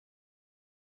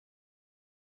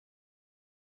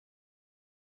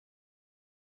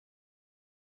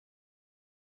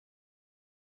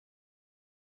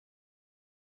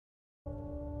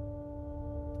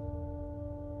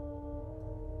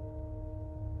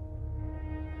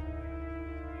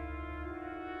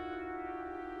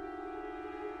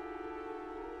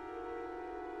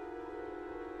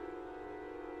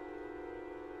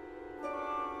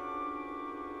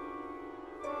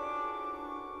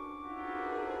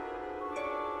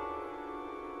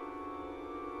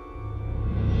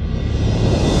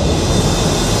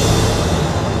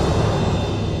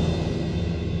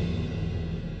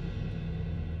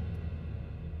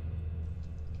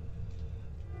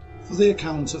the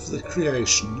account of the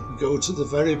creation, we go to the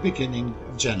very beginning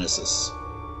of Genesis.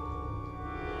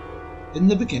 In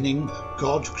the beginning,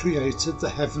 God created the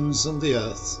heavens and the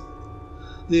earth.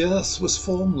 The earth was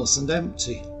formless and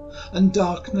empty, and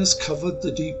darkness covered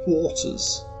the deep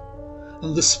waters,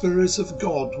 and the Spirit of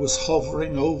God was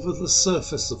hovering over the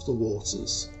surface of the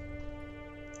waters.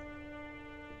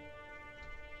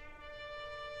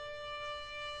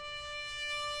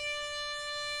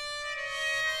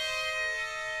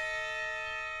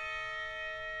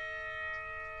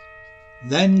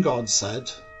 Then God said,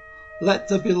 "Let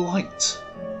there be light,"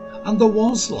 and there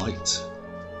was light.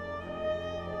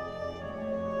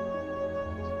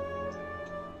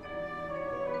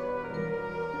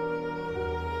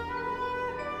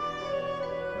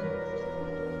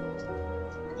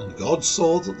 And God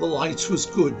saw that the light was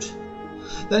good.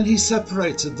 Then he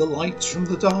separated the light from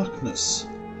the darkness.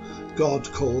 God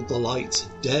called the light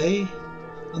day,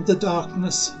 and the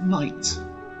darkness night.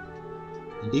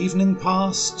 And evening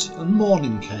passed, and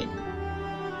morning came,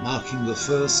 marking the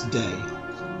first day.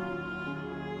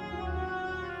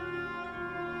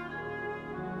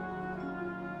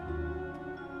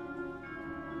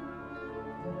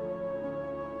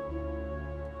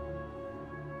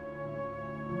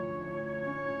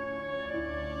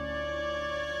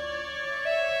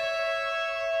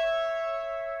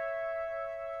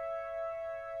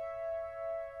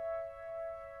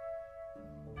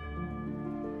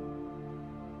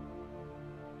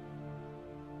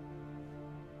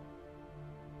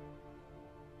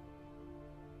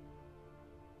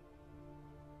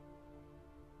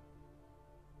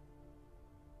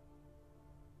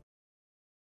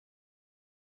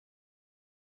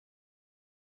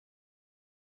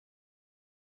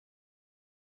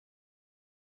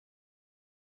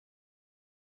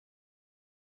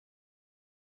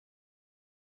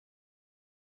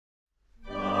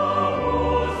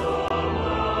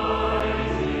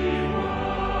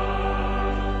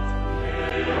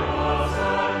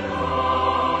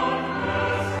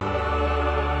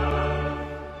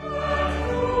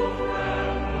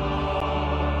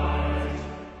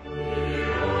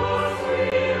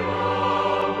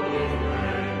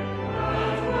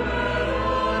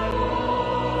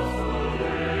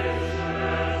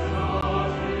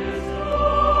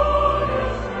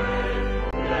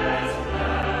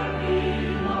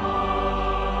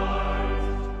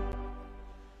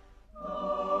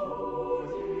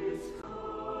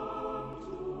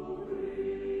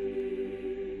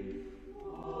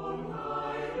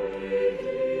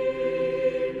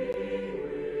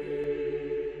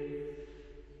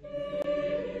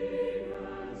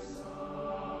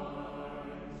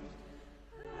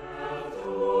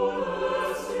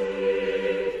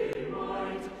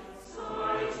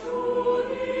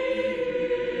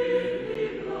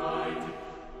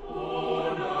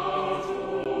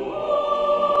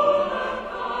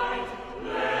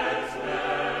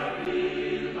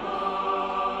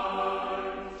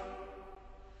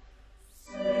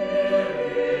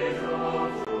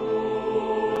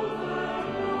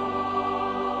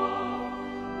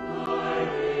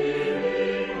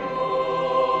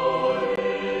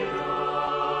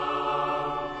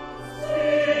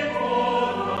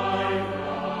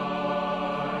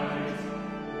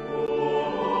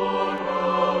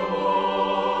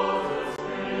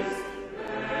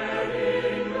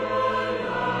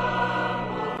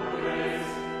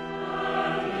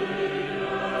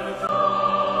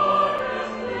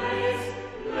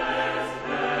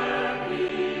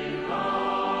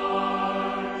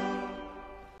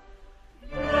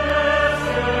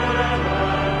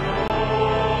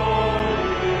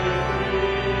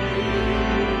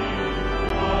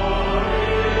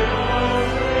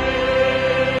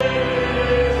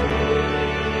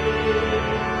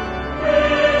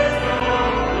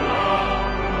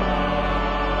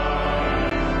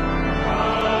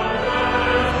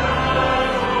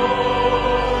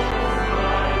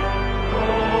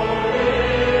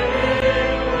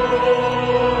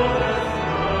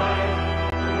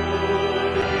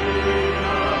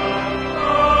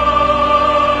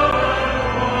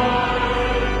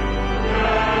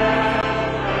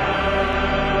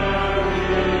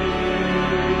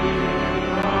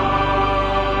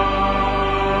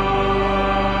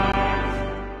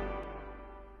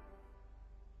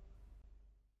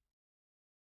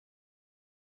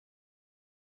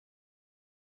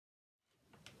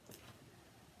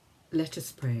 Let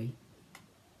us pray.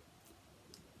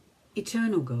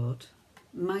 Eternal God,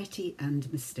 mighty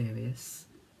and mysterious,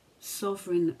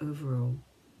 sovereign over all,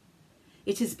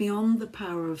 it is beyond the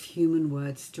power of human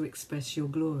words to express your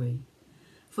glory,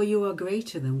 for you are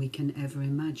greater than we can ever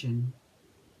imagine.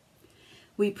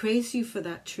 We praise you for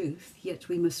that truth, yet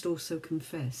we must also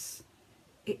confess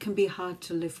it can be hard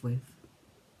to live with.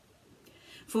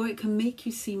 For it can make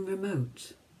you seem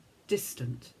remote,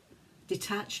 distant,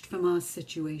 detached from our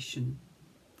situation,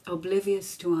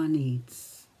 oblivious to our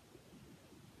needs.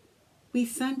 We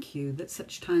thank you that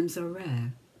such times are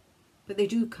rare, but they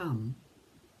do come.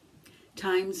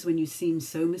 Times when you seem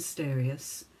so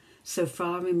mysterious, so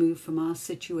far removed from our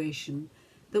situation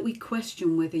that we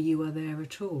question whether you are there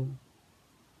at all.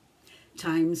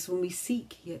 Times when we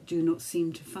seek yet do not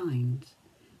seem to find.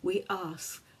 We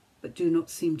ask but do not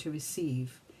seem to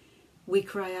receive. We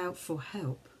cry out for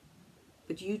help,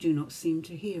 but you do not seem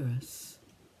to hear us.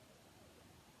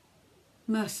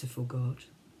 Merciful God,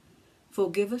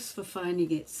 forgive us for finding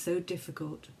it so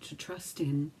difficult to trust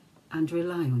in and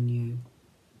rely on you,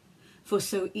 for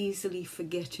so easily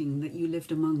forgetting that you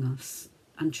lived among us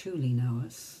and truly know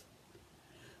us,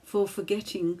 for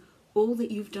forgetting all that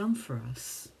you've done for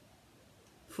us,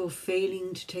 for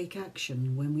failing to take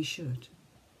action when we should,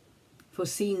 for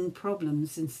seeing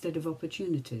problems instead of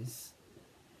opportunities,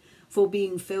 for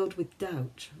being filled with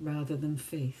doubt rather than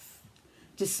faith,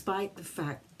 despite the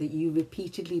fact that you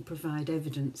repeatedly provide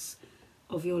evidence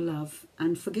of your love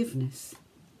and forgiveness.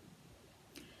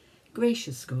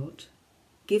 Gracious God,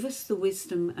 give us the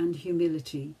wisdom and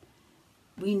humility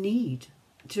we need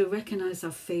to recognize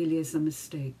our failures and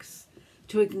mistakes,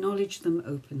 to acknowledge them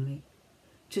openly,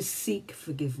 to seek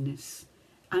forgiveness,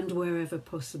 and wherever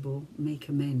possible, make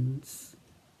amends.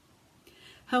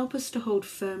 Help us to hold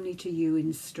firmly to you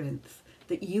in strength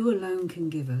that you alone can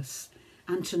give us,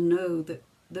 and to know that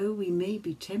though we may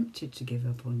be tempted to give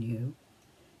up on you,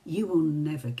 you will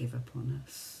never give up on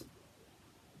us.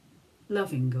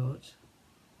 Loving God,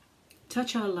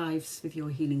 touch our lives with your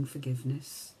healing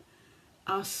forgiveness,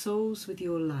 our souls with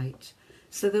your light,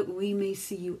 so that we may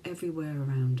see you everywhere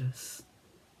around us.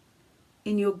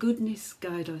 In your goodness,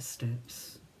 guide our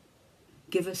steps.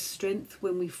 Give us strength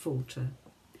when we falter,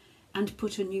 and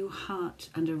put a new heart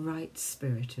and a right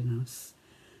spirit in us,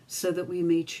 so that we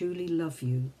may truly love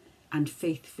you and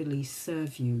faithfully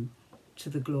serve you to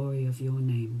the glory of your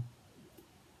name.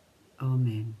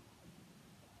 Amen.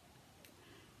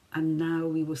 And now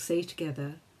we will say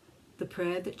together the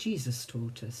prayer that Jesus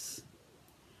taught us.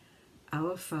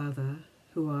 Our Father,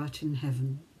 who art in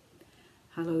heaven,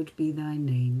 hallowed be thy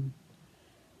name.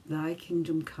 Thy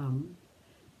kingdom come,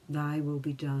 thy will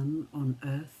be done on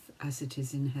earth as it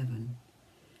is in heaven.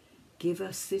 Give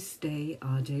us this day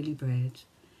our daily bread,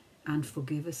 and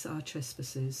forgive us our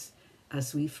trespasses,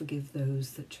 as we forgive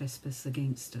those that trespass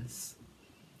against us.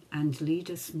 And lead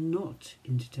us not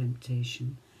into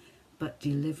temptation, but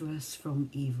deliver us from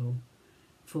evil.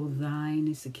 For thine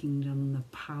is the kingdom, the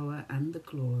power, and the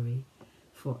glory,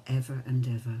 for ever and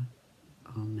ever.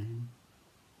 Amen.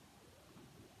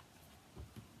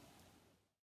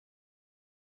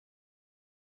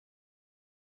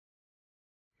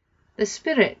 The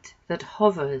Spirit that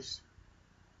Hovers.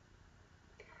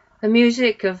 The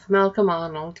music of Malcolm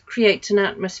Arnold creates an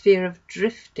atmosphere of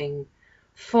drifting,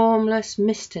 formless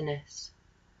mistiness,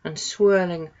 and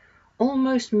swirling,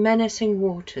 almost menacing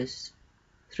waters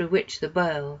through which the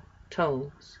bell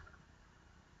tolls.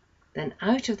 Then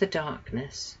out of the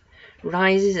darkness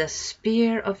rises a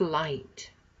spear of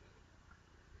light.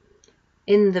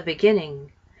 In the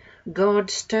beginning,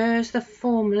 God stirs the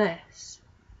formless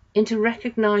into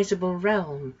recognizable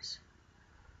realms.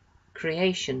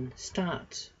 Creation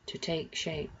starts to take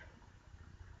shape.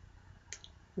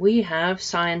 We have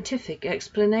scientific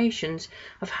explanations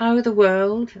of how the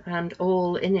world and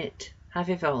all in it have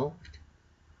evolved,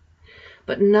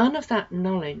 but none of that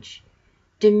knowledge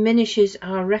diminishes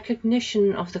our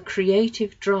recognition of the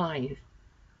creative drive,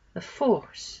 the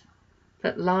force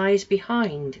that lies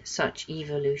behind such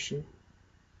evolution.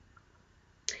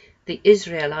 The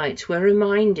Israelites were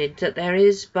reminded that there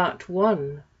is but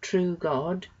one true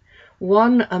God,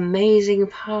 one amazing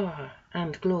power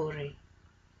and glory,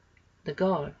 the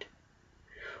God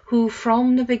who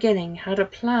from the beginning had a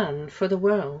plan for the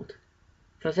world,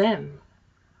 for them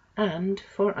and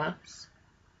for us.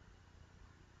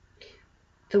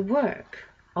 The work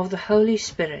of the Holy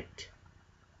Spirit,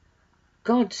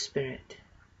 God's Spirit,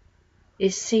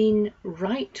 is seen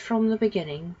right from the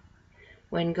beginning,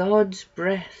 when God's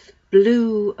breath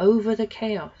blew over the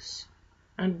chaos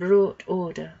and brought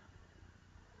order.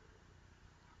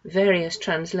 Various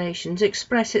translations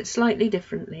express it slightly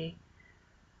differently.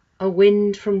 A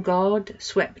wind from God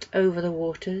swept over the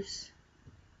waters,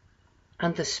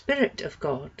 and the Spirit of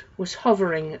God was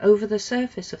hovering over the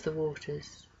surface of the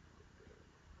waters.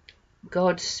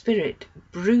 God's Spirit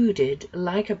brooded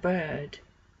like a bird.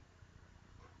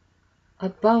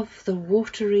 above the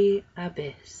watery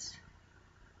abyss.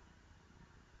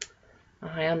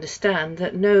 I understand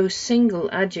that no single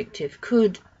adjective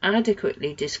could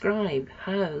adequately describe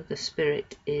how the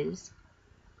Spirit is.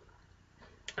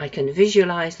 I can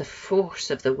visualize the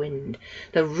force of the wind,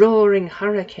 the roaring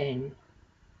hurricane,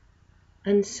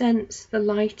 and sense the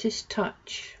lightest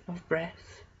touch of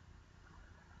breath,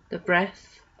 the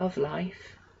breath of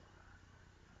life.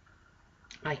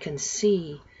 I can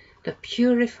see the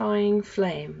purifying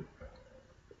flame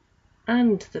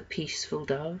and the peaceful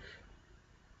dove.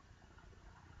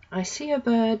 I see a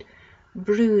bird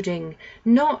brooding,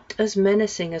 not as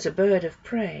menacing as a bird of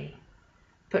prey,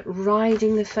 but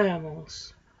riding the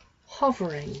thermals,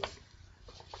 hovering,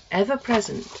 ever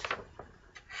present,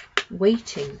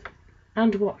 waiting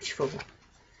and watchful,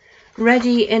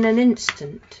 ready in an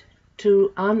instant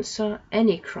to answer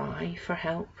any cry for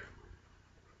help.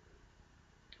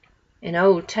 In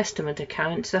Old Testament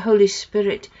accounts, the Holy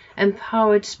Spirit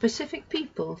empowered specific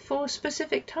people for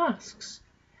specific tasks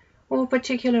or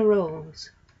particular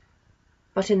roles.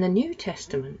 But in the New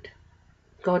Testament,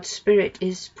 God's Spirit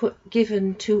is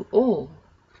given to all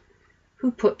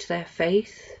who put their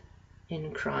faith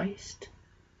in Christ.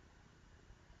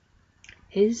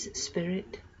 His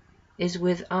Spirit is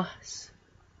with us,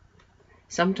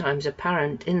 sometimes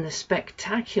apparent in the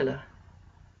spectacular,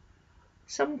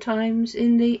 sometimes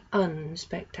in the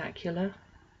unspectacular.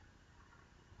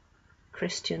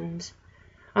 Christians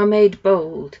are made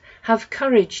bold, have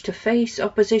courage to face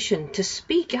opposition, to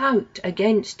speak out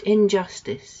against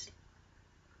injustice,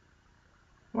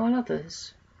 while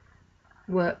others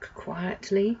work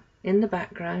quietly in the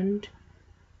background,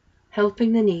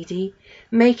 helping the needy,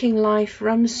 making life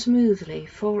run smoothly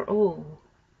for all,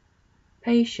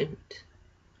 patient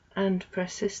and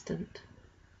persistent.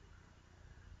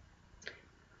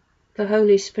 The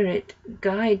Holy Spirit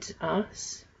guides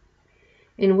us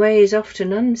in ways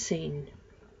often unseen,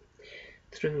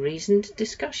 through reasoned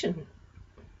discussion,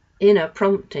 inner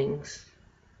promptings,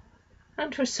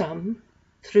 and for some,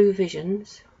 through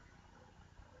visions,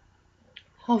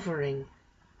 hovering,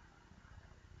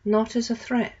 not as a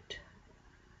threat,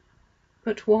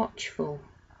 but watchful,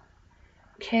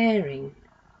 caring,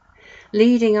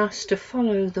 leading us to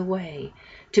follow the way,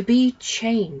 to be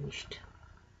changed,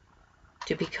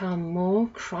 to become more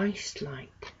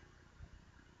Christ-like,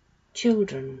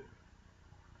 children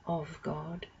of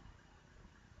God.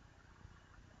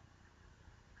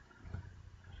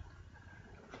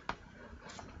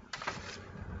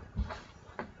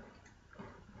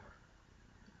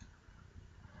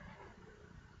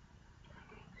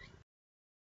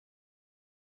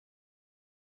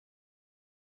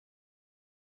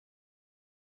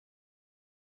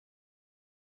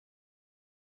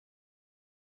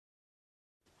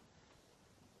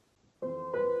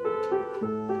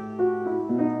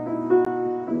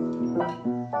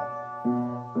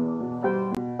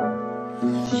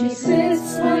 She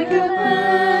sits like a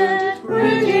bird,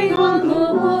 brooding on the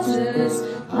waters,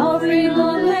 hovering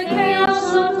on the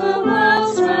chaos of the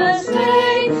world's first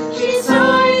day. She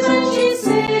sighs and she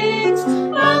sings,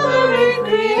 mother in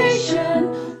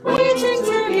creation, waiting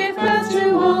to give birth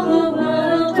to all the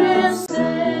world will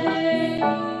say.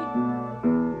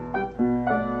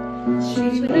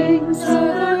 She brings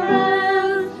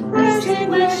around, resting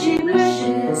where she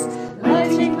wishes,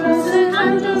 lighting close and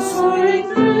candles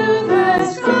soaring through the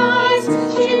skies.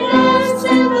 She lives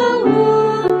in the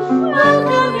womb,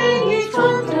 welcoming each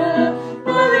wonder,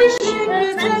 nourishing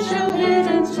potential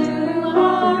hidden to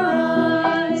our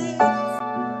eyes.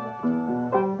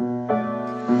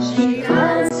 She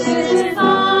dances in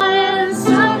fire,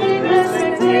 standing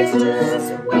spectators,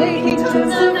 waking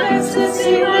tones of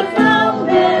ecstasy without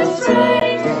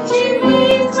restraint. She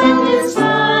leads and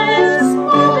inspires,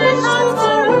 all the hands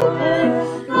are open,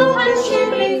 no one should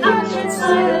be kept in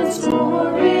silence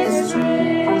or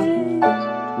restrained.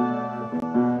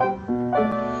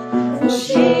 For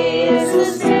she is the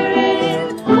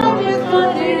Spirit, one with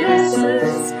godly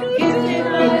essence, gifted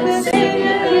by the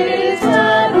Savior,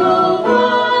 eternal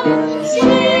one. She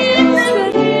is the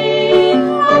key,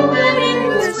 opening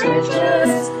the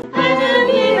scriptures,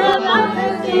 enemy of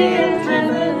apathy and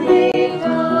heavenly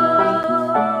love.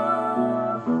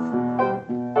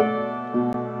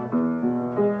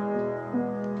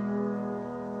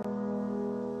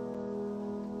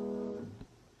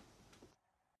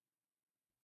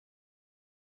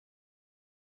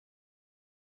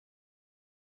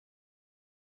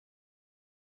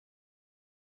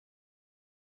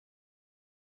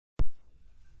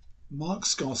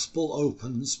 Mark's Gospel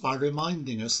opens by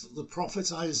reminding us that the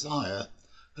prophet Isaiah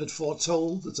had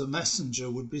foretold that a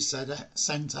messenger would be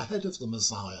sent ahead of the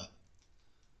Messiah.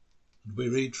 And we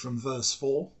read from verse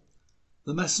 4,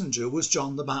 "The messenger was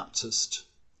John the Baptist.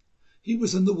 He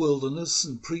was in the wilderness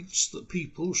and preached that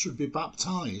people should be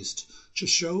baptized to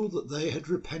show that they had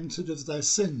repented of their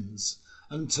sins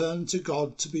and turned to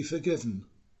God to be forgiven.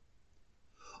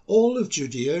 All of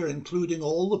Judea, including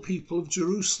all the people of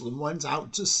Jerusalem, went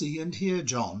out to see and hear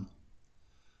John.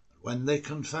 When they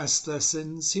confessed their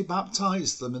sins, he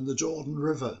baptized them in the Jordan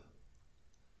River.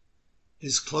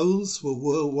 His clothes were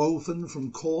woven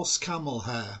from coarse camel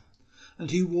hair,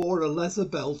 and he wore a leather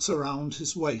belt around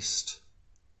his waist.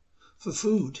 For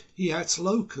food, he ate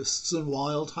locusts and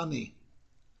wild honey.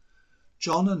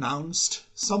 John announced,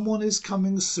 'Someone is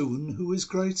coming soon who is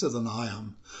greater than I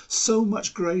am, so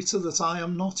much greater that I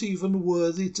am not even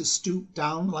worthy to stoop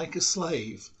down like a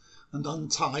slave and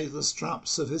untie the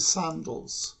straps of his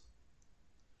sandals.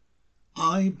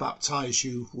 I baptize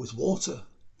you with water,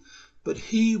 but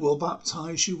he will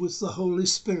baptize you with the Holy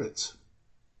Spirit.'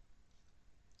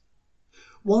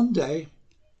 One day,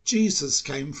 Jesus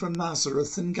came from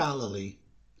Nazareth in Galilee,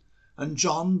 and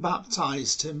John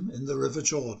baptized him in the river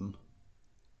Jordan.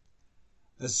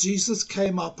 As Jesus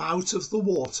came up out of the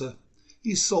water,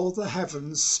 he saw the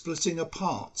heavens splitting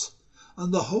apart,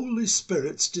 and the Holy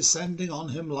Spirit descending on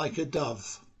him like a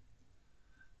dove.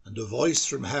 And a voice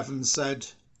from heaven said,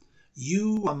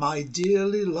 'You are my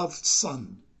dearly loved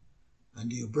Son,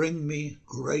 and you bring me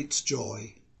great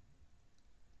joy.'"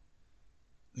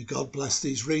 May God bless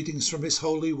these readings from his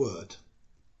holy word.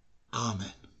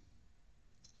 Amen.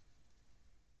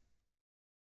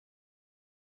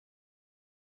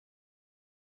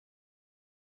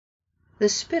 The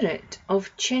spirit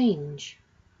of change.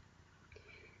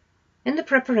 In the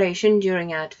preparation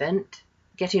during Advent,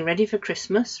 getting ready for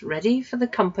Christmas, ready for the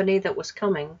company that was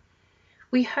coming,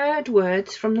 we heard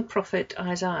words from the prophet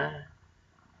Isaiah.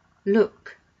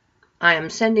 "Look, I am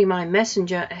sending my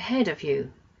messenger ahead of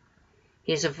you.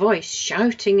 He is a voice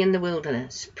shouting in the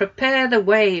wilderness, 'Prepare the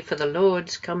way for the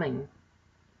Lord's coming.'"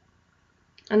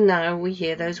 And now we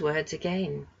hear those words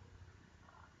again.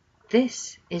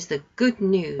 This is the good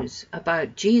news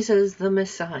about Jesus the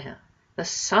Messiah, the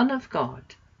Son of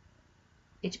God.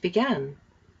 It began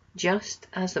just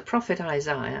as the prophet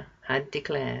Isaiah had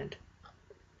declared.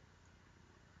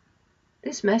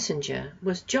 This messenger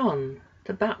was John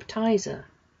the Baptizer.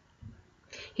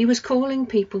 He was calling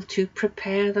people to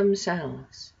prepare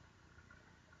themselves.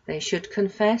 They should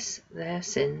confess their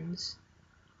sins,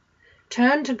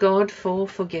 turn to God for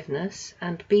forgiveness,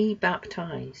 and be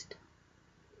baptized.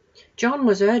 John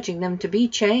was urging them to be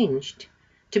changed,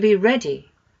 to be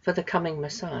ready for the coming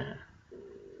Messiah.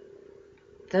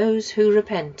 Those who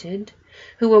repented,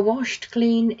 who were washed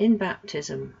clean in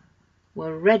baptism,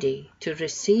 were ready to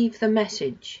receive the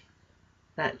message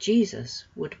that Jesus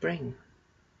would bring.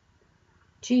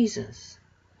 Jesus,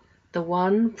 the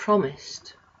one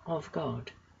promised of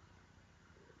God.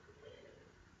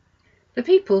 The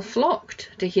people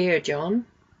flocked to hear John.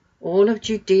 All of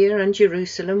Judea and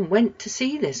Jerusalem went to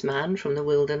see this man from the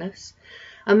wilderness,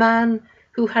 a man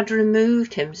who had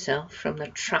removed himself from the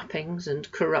trappings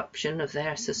and corruption of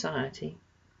their society.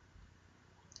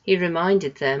 He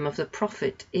reminded them of the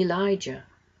prophet Elijah.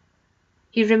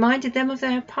 He reminded them of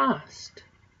their past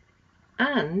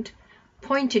and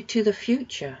pointed to the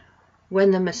future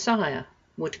when the Messiah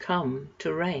would come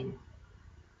to reign.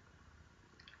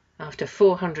 After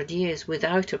 400 years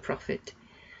without a prophet,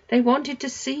 they wanted to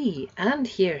see and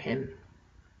hear him.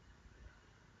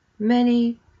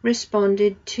 Many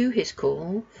responded to his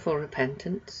call for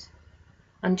repentance,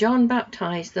 and John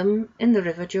baptized them in the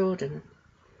river Jordan.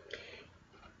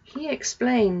 He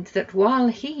explained that while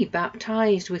he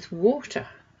baptized with water,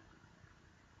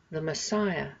 the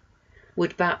Messiah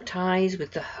would baptize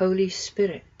with the Holy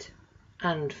Spirit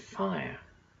and fire.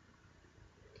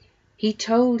 He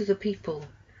told the people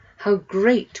how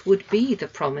great would be the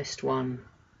promised one,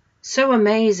 so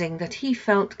amazing that he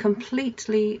felt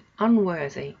completely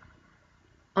unworthy,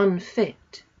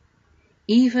 unfit,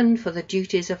 even for the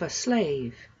duties of a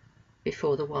slave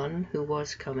before the one who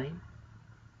was coming.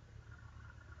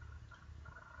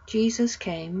 Jesus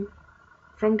came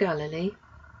from Galilee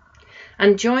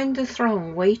and joined the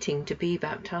throng waiting to be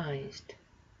baptized.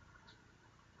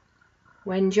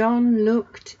 When John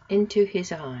looked into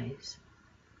his eyes,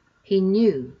 he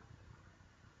knew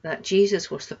that Jesus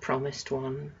was the promised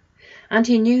one, and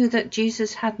he knew that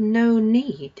Jesus had no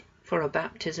need for a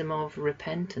baptism of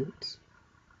repentance.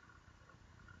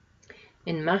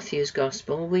 In Matthew's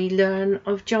Gospel, we learn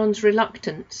of John's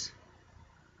reluctance.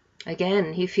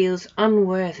 Again, he feels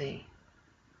unworthy.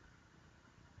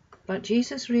 But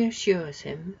Jesus reassures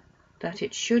him that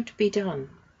it should be done.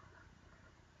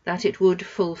 that it would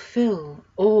fulfill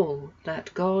all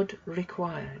that God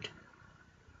required.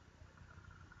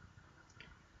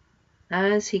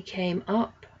 As he came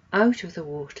up out of the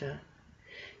water,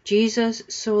 Jesus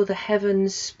saw the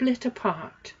heavens split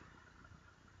apart,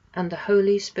 and the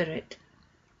Holy Spirit,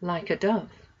 like a dove,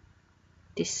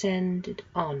 descended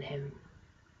on him.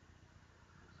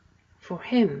 For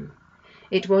him,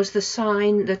 it was the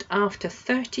sign that after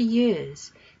 30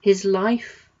 years his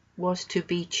life was to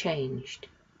be changed.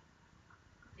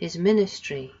 His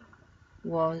ministry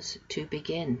was to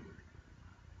begin.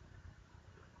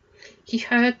 He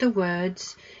heard the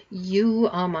words, "You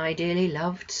are my dearly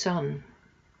loved Son,"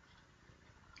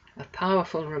 a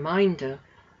powerful reminder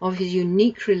of his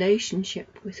unique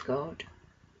relationship with God.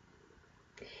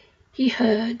 He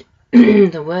heard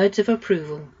the words of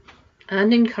approval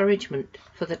and encouragement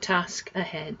for the task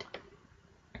ahead,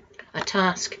 a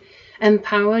task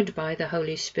empowered by the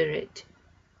Holy Spirit,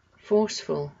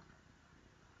 forceful,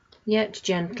 yet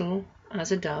gentle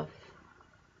as a dove,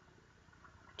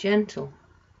 gentle,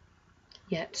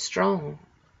 yet strong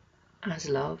as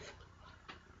love.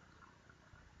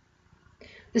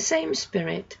 The same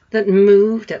Spirit that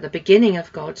moved at the beginning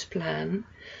of God's plan,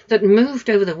 that moved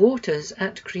over the waters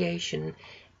at creation,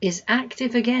 is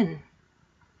active again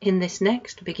in this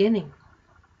next beginning.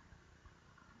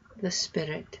 The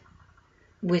Spirit,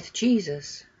 with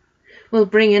Jesus, will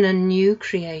bring in a new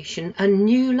creation, a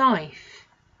new life,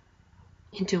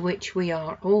 into which we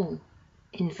are all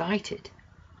invited.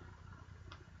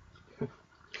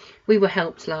 We were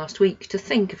helped last week to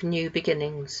think of new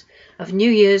beginnings, of New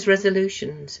Year's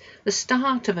resolutions, the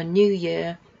start of a new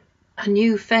year, a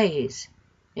new phase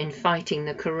in fighting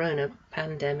the corona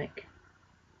pandemic,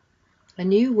 a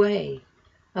new way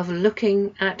of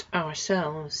looking at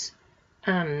ourselves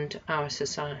and our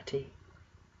society.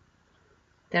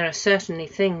 There are certainly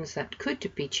things that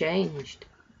could be changed.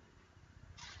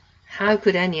 How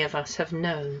could any of us have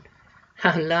known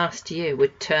how last year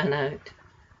would turn out?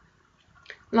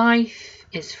 Life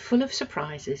is full of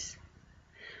surprises,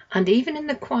 and even in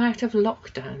the quiet of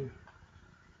lockdown,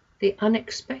 the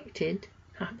unexpected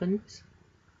happens.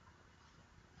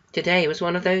 Today was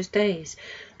one of those days.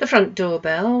 The front door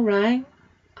bell rang.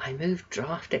 I moved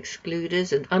draft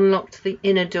excluders and unlocked the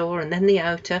inner door and then the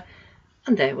outer,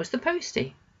 and there was the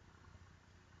postie.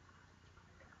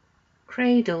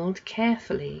 Cradled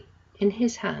carefully in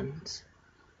his hands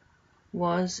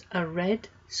was a red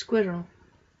squirrel.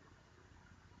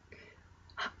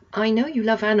 "I know you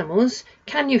love animals.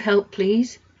 Can you help,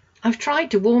 please? I've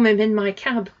tried to warm him in my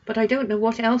cab, but I don't know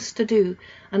what else to do,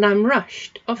 and I'm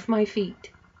rushed off my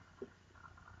feet."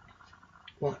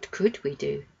 What could we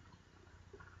do?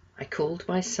 I called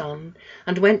my son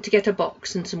and went to get a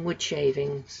box and some wood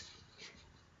shavings.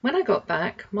 When I got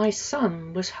back, my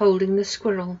son was holding the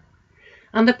squirrel,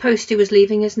 and the postie was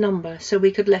leaving his number so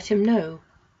we could let him know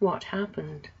what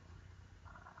happened.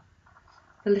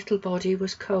 The little body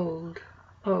was cold,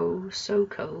 oh, so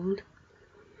cold,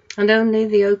 and only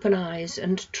the open eyes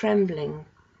and trembling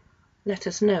let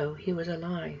us know he was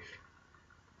alive.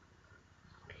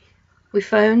 We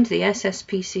phoned the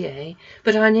SSPCA,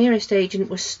 but our nearest agent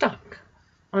was stuck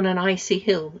on an icy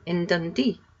hill in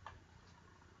Dundee.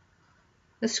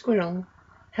 The squirrel,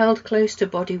 held close to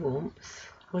body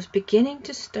warmth, was beginning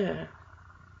to stir.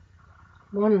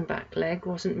 One back leg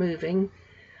wasn't moving,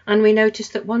 and we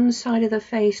noticed that one side of the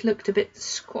face looked a bit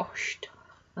squashed,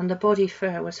 and the body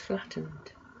fur was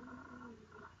flattened.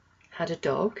 Had a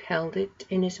dog held it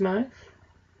in his mouth?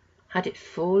 Had it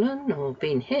fallen or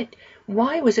been hit?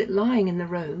 Why was it lying in the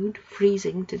road,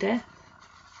 freezing to death?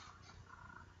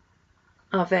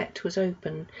 Our vet was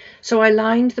open, so I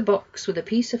lined the box with a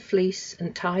piece of fleece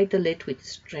and tied the lid with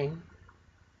string.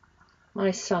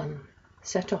 My son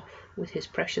set off with his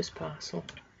precious parcel.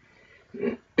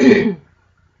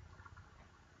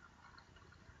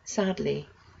 Sadly,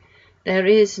 there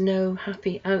is no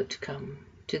happy outcome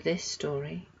to this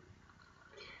story,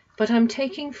 but I'm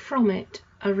taking from it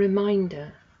a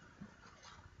reminder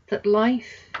that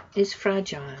life is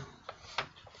fragile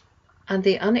and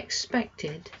the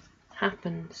unexpected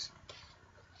happens.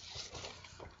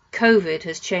 COVID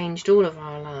has changed all of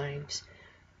our lives,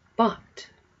 but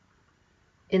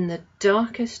in the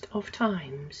darkest of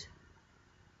times,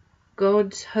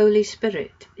 God's Holy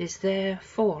Spirit is there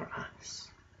for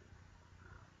us.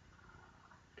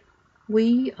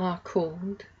 We are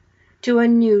called to a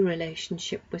new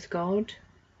relationship with God.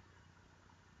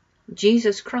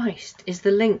 Jesus Christ is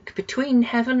the link between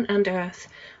heaven and earth,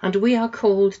 and we are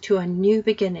called to a new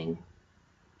beginning,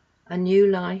 a new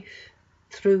life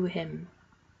through him.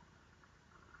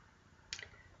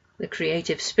 The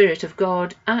creative spirit of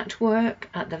God at work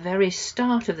at the very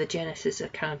start of the Genesis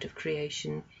account of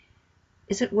creation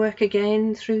is at work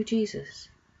again through Jesus.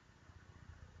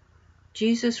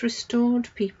 Jesus restored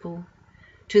people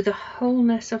to the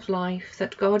wholeness of life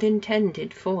that God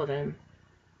intended for them.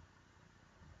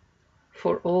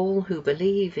 For all who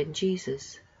believe in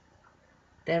Jesus,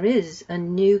 there is a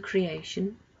new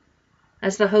creation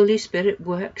as the Holy Spirit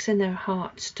works in their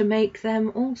hearts to make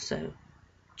them also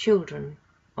children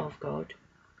of God.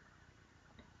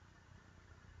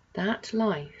 That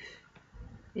life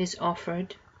is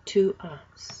offered to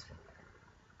us.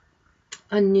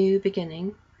 A new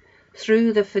beginning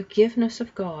through the forgiveness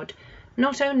of God,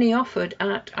 not only offered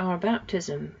at our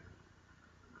baptism,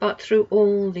 but through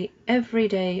all the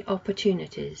everyday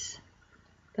opportunities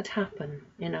that happen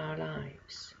in our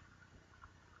lives.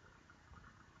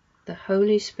 The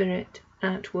Holy Spirit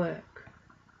at work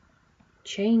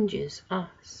changes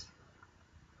us,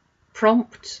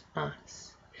 prompts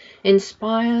us,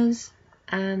 inspires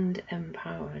and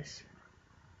empowers.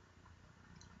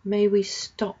 May we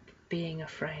stop being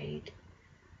afraid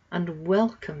and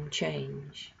welcome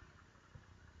change,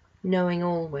 knowing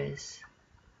always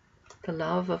the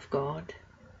love of God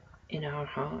in our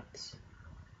hearts.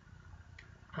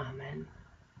 Amen.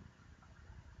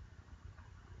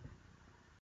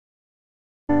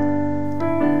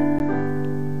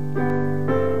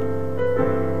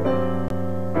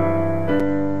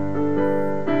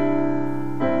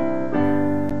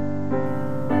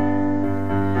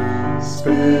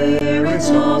 Spirit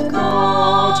of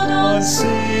God,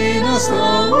 unseen as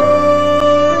the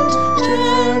wind,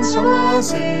 gentle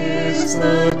as is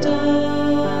the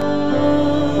dove,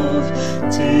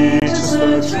 teach us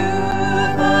the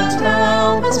truth and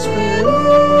help us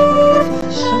believe,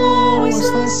 show us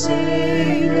the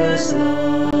Saviour's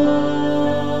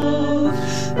love.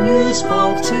 You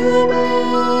spoke to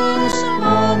us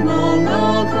long, long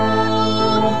ago,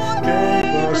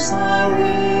 gave us the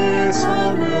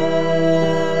written word.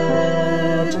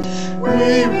 We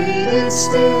read it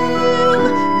still,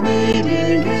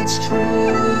 needing its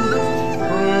truth.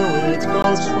 Through it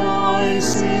God's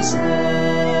voice is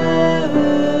heard.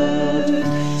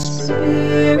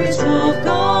 Spirit of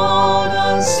God,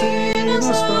 unseen as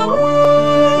the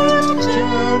wind,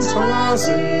 gentle as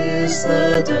is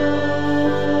the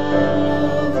dove,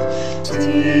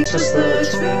 teach us the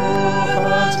truth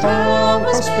and help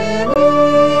us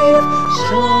believe,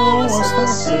 show us the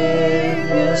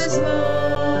Saviour's love.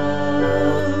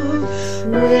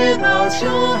 Without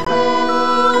your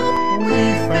help we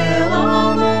fail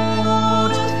our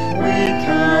Lord, we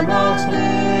cannot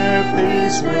live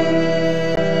this way.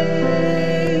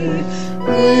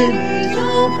 We need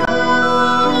your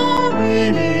power, we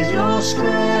need your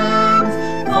strength,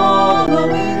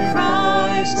 following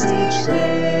Christ each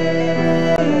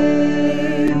day.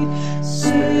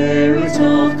 Spirit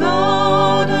of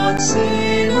God,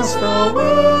 unseen as the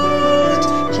wind,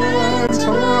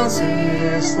 gentle as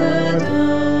is the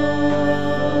dove,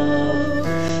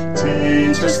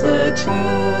 teach us the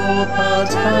truth and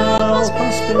help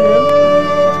us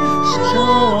believe,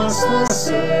 show us the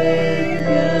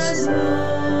Saviour's love.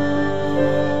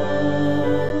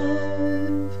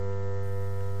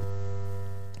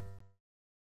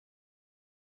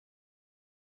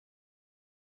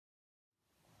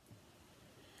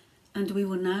 And we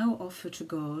will now offer to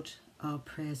God our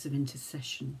prayers of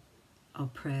intercession, our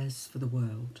prayers for the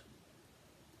world.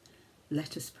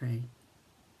 Let us pray.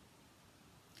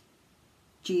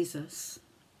 Jesus,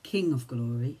 King of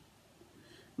glory,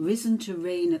 risen to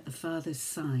reign at the Father's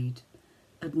side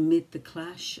amid the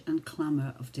clash and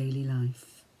clamour of daily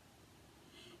life,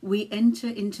 we enter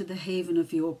into the haven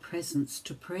of your presence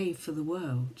to pray for the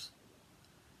world,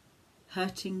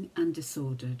 hurting and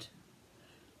disordered,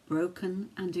 broken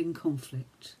and in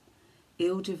conflict,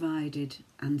 ill-divided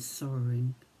and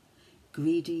sorrowing,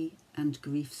 greedy and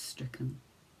grief-stricken.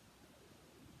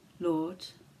 Lord,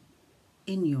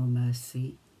 in your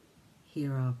mercy,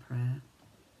 hear our prayer.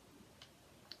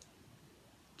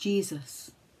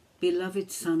 Jesus,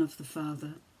 beloved Son of the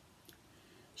Father,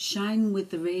 shine with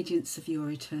the radiance of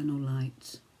your eternal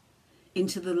light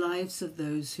into the lives of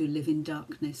those who live in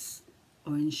darkness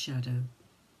or in shadow,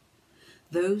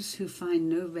 those who find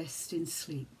no rest in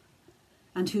sleep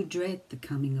and who dread the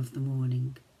coming of the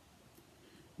morning,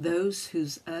 those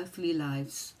whose earthly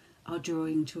lives are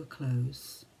drawing to a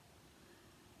close,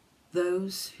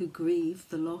 those who grieve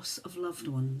the loss of loved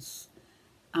ones,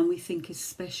 and we think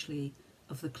especially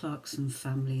of the Clarkson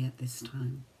family at this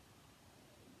time.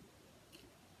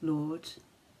 Lord,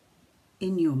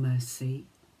 in your mercy,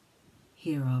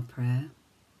 hear our prayer.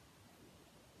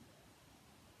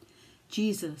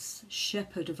 Jesus,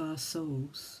 shepherd of our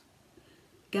souls,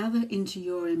 gather into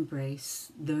your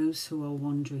embrace those who are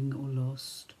wandering or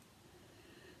lost,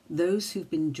 those who've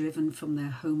been driven from their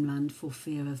homeland for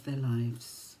fear of their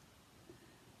lives,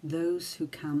 those who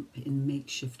camp in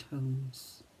makeshift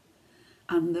homes,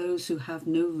 and those who have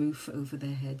no roof over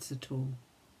their heads at all,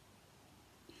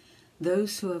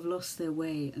 those who have lost their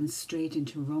way and strayed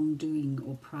into wrongdoing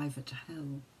or private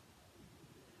hell,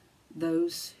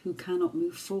 those who cannot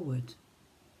move forward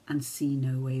and see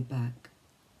no way back.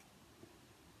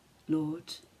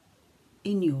 Lord,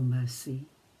 in your mercy,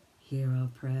 hear our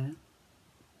prayer.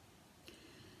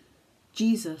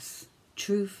 Jesus,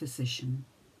 true physician,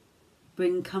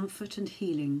 bring comfort and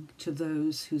healing to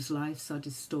those whose lives are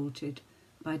distorted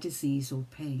by disease or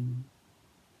pain,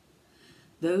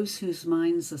 those whose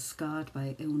minds are scarred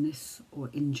by illness or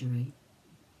injury,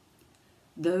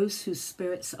 those whose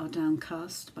spirits are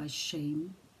downcast by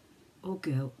shame or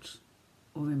guilt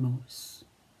or remorse.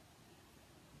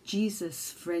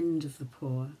 Jesus, friend of the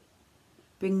poor,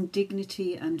 bring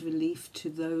dignity and relief to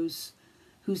those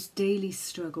whose daily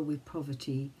struggle with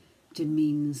poverty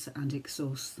demeans and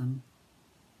exhausts them,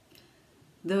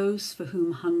 those for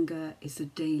whom hunger is a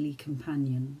daily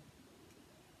companion,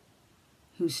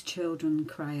 whose children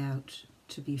cry out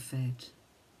to be fed.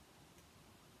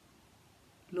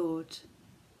 Lord,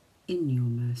 in your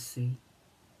mercy,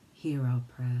 hear our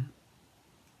prayer.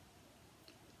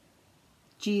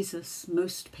 Jesus,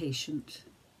 most patient,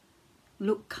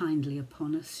 look kindly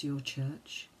upon us, your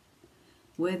church.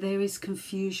 Where there is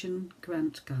confusion,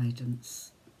 grant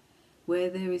guidance.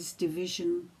 Where there is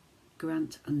division,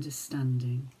 grant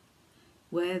understanding.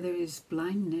 Where there is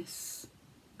blindness,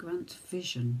 grant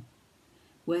vision.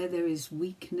 Where there is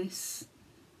weakness,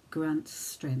 grant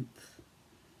strength.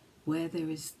 Where there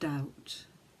is doubt,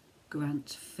 grant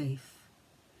faith,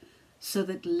 so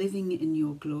that living in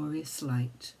your glorious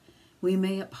light, we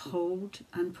may uphold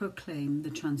and proclaim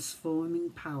the transforming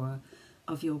power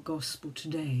of your gospel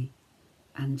today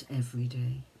and every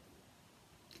day.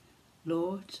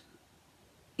 Lord,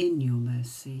 in your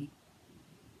mercy,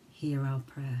 hear our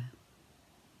prayer.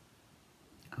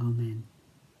 Amen.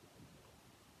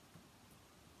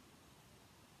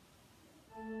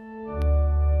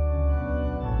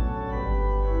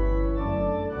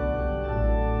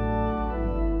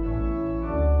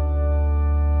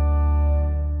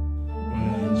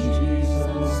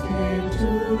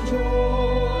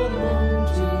 Jordan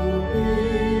to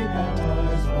be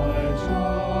baptized by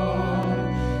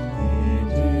John.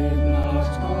 He did not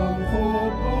come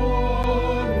for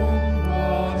pardon,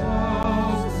 but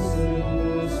as the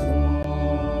sinless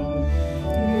one.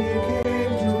 He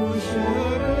came to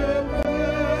share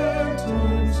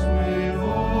repentance with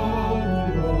all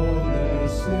who know their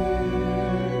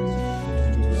sins,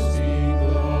 to seek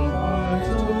the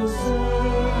vital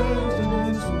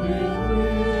sentence with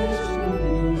which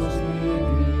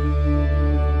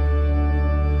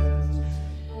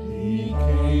He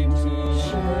came to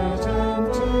share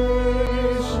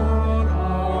temptation,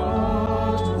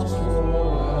 our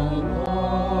toil and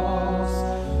loss,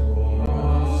 for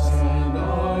us and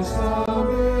our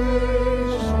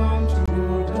salvation,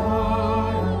 to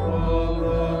die upon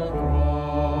the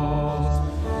cross.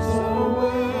 So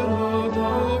when a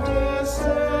dove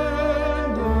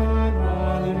descended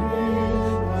on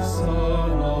him, the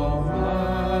Son of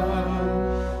Man,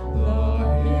 the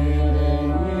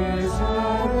healing is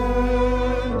at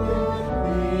end,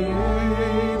 the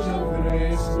age of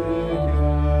grace began.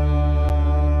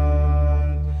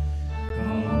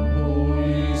 Come,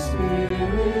 Holy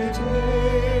Spirit,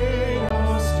 aid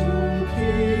us to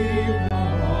keep the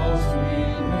vows we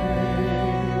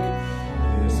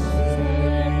make. This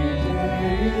very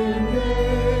day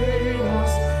invade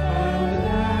us, and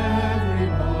every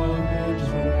bondage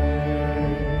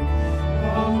break.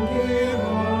 Come, give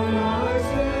our lives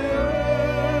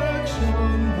direction,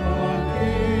 the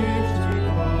gift we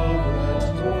covet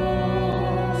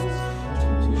was,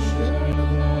 to share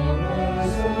the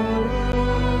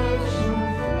resurrection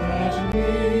that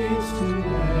leads to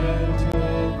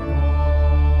Pentecost.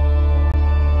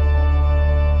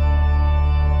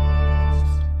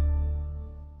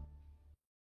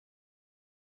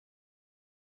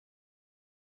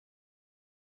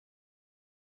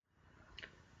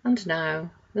 And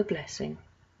now the blessing.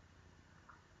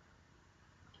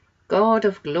 God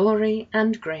of glory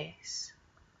and grace,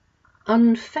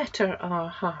 unfetter our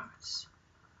hearts,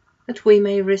 that we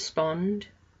may respond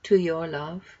to your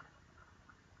love.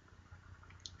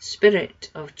 Spirit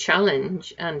of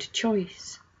challenge and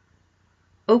choice,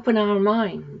 open our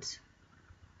minds,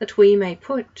 that we may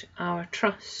put our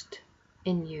trust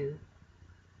in you.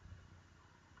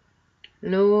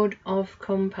 Lord of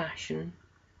compassion,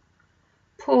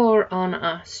 pour on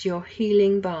us your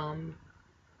healing balm,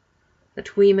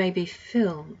 that we may be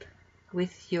filled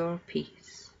with your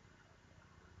peace.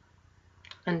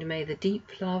 And may the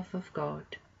deep love of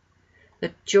God,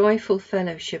 the joyful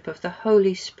fellowship of the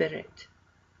Holy Spirit,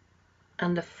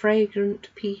 and the fragrant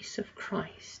peace of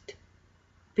Christ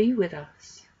be with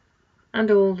us and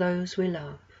all those we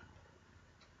love,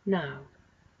 now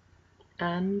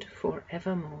and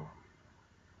forevermore.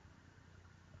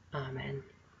 Amen.